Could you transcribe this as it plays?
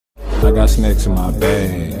I got snacks in my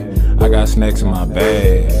bag. I got snacks in my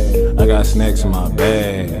bag. I got snacks in my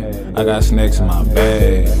bag. I got snacks in my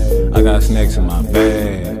bag. I got snacks in my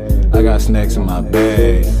bag. I got snacks in my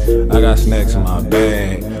bag. I got snacks in my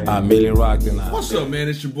bag. I immediately rocked and I. What's up, man?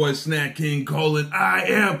 It's your boy Snack King Colin. I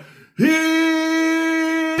am here.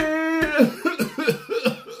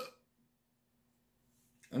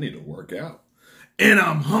 I need to work out. And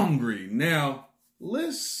I'm hungry. Now,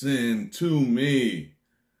 listen to me.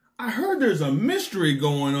 I heard there's a mystery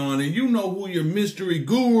going on, and you know who your mystery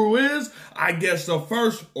guru is. I guessed the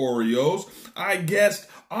first Oreos. I guessed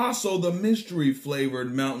also the mystery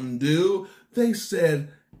flavored Mountain Dew. They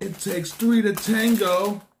said it takes 3 to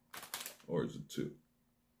tango. Or is it 2?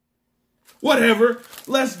 Whatever.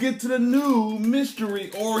 Let's get to the new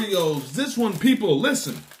mystery Oreos. This one, people,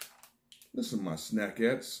 listen. Listen, my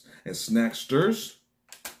snackettes and snacksters.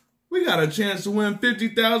 We got a chance to win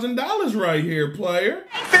 $50,000 right here, player.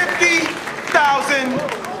 $50,000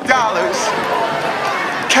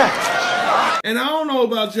 cash. And I don't know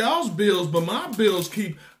about y'all's bills, but my bills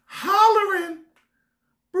keep hollering.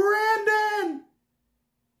 Brandon,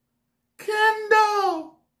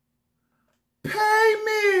 Kendall, pay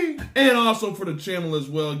me. And also for the channel as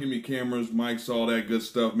well. Give me cameras, mics, all that good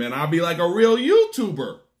stuff, man. I'll be like a real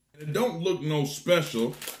YouTuber. It don't look no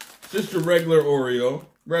special. Just your regular Oreo,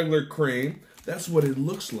 regular cream. That's what it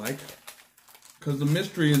looks like. Because the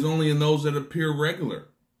mystery is only in those that appear regular.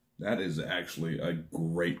 That is actually a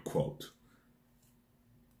great quote.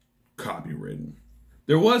 Copywritten.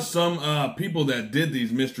 There was some people that did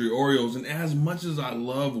these mystery Oreos, and as much as I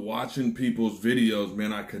love watching people's videos,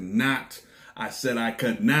 man, I could not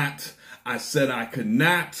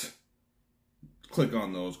click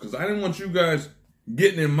on those because I didn't want you guys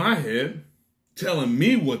getting in my head, telling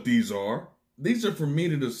me what these are. These are for me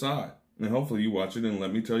to decide. And hopefully you watch it and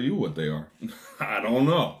let me tell you what they are. I don't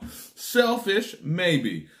know. Selfish,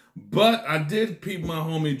 maybe. But I did peep my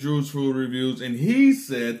homie Drew's food reviews, and he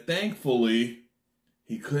said, thankfully,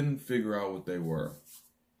 he couldn't figure out what they were.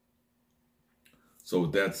 So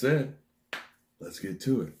with that said, let's get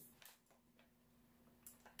to it.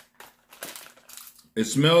 It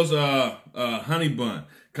smells honey bun.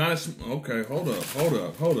 Kind of, okay, hold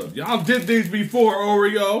up. Y'all did these before,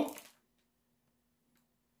 Oreo.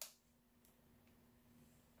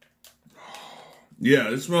 Yeah,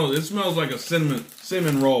 it smells like a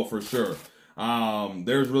cinnamon roll for sure.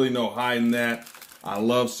 There's really no hiding that. I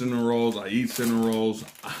love cinnamon rolls. I eat cinnamon rolls.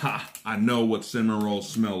 I know what cinnamon rolls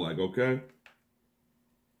smell like, okay?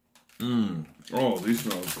 Oh, these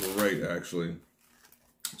smell great, actually.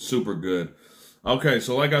 Super good. Okay,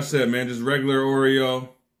 so like I said, man, just regular Oreo.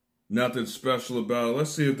 Nothing special about it.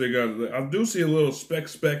 Let's see if they got... I do see a little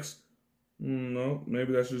specks. No,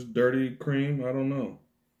 maybe that's just dirty cream. I don't know.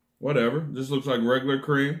 Whatever. Just looks like regular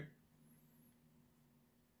cream.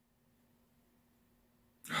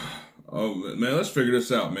 Oh, man, let's figure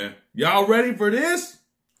this out, man. Y'all ready for this?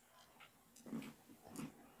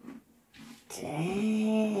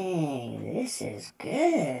 Dang, this is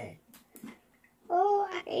good. Oh,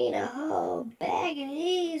 I can eat a whole bag of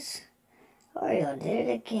these. Oreo did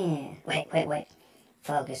it again. Wait.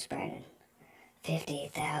 Focus, Brandon.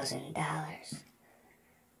 $50,000.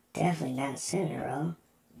 Definitely not cinnamon roll.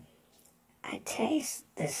 I taste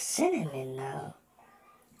the cinnamon, though.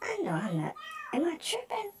 I know I'm not. Am I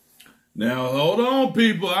tripping? Now, hold on,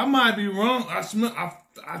 people. I might be wrong. I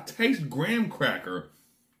taste graham cracker.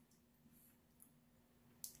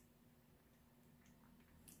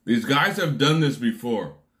 These guys have done this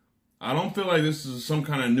before. I don't feel like this is some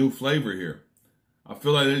kind of new flavor here. I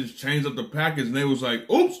feel like they just changed up the package and they was like,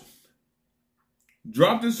 oops,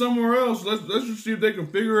 dropped it somewhere else. Let's just see if they can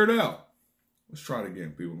figure it out. Let's try it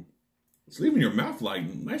again, people. It's leaving your mouth like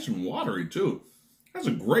nice and watery too. Has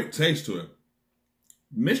a great taste to it.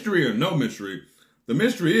 Mystery or no mystery, the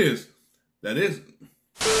mystery is that is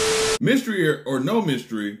mystery or no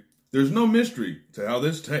mystery. There's no mystery to how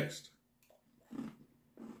this tastes.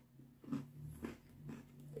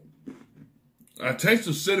 I taste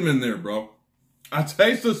the cinnamon there, bro. I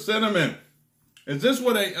taste the cinnamon. Is this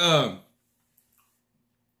what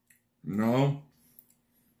no?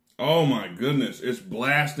 Oh my goodness, it's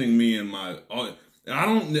blasting me in my. I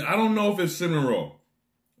don't know if it's cinnamon roll.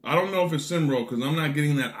 I don't know if it's cinnamon roll because I'm not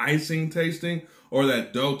getting that icing tasting or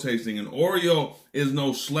that dough tasting. And Oreo is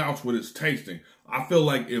no slouch with its tasting. I feel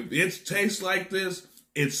like if it tastes like this,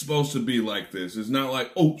 it's supposed to be like this. It's not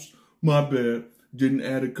like, oops, my bad, didn't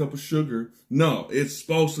add a cup of sugar. No, it's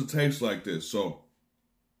supposed to taste like this. So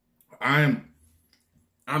I'm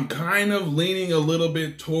kind of leaning a little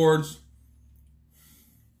bit towards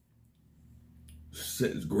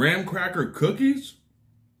graham cracker cookies.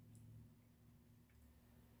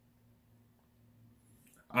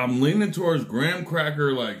 I'm leaning towards graham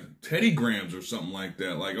cracker, like Teddy Grahams or something like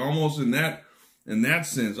that. Like almost in that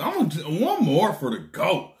sense. I'm gonna one more for the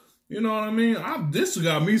GOAT. You know what I mean? This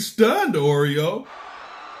got me stunned, Oreo.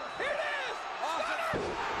 Here it is! Awesome!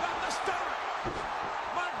 Got the stunner!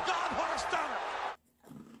 My God, what a stunner!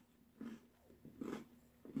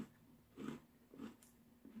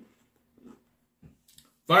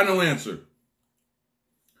 Final answer.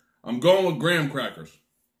 I'm going with graham crackers.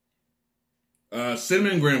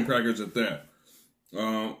 Cinnamon graham crackers at that.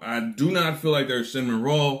 I do not feel like they're cinnamon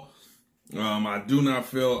roll. I do not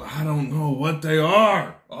feel, I don't know what they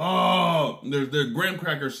are. Oh, they're graham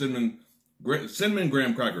cracker cinnamon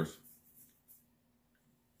graham crackers.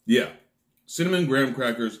 Yeah, cinnamon graham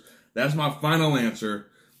crackers. That's my final answer.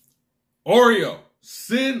 Oreo,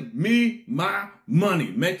 send me my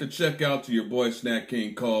money. Make the check out to your boy Snack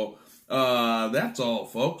King Cole. That's all,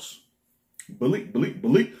 folks. Bleep.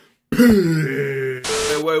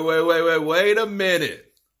 Wait a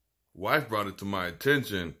minute. Wife brought it to my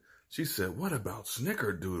attention. She said, what about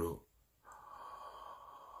Snickerdoodle?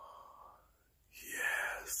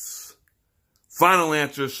 Yes. Final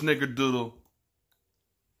answer, Snickerdoodle.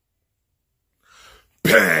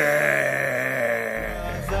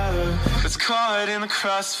 It's caught in the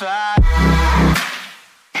crossfire.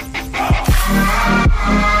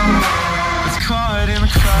 It's caught in the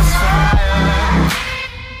crossfire.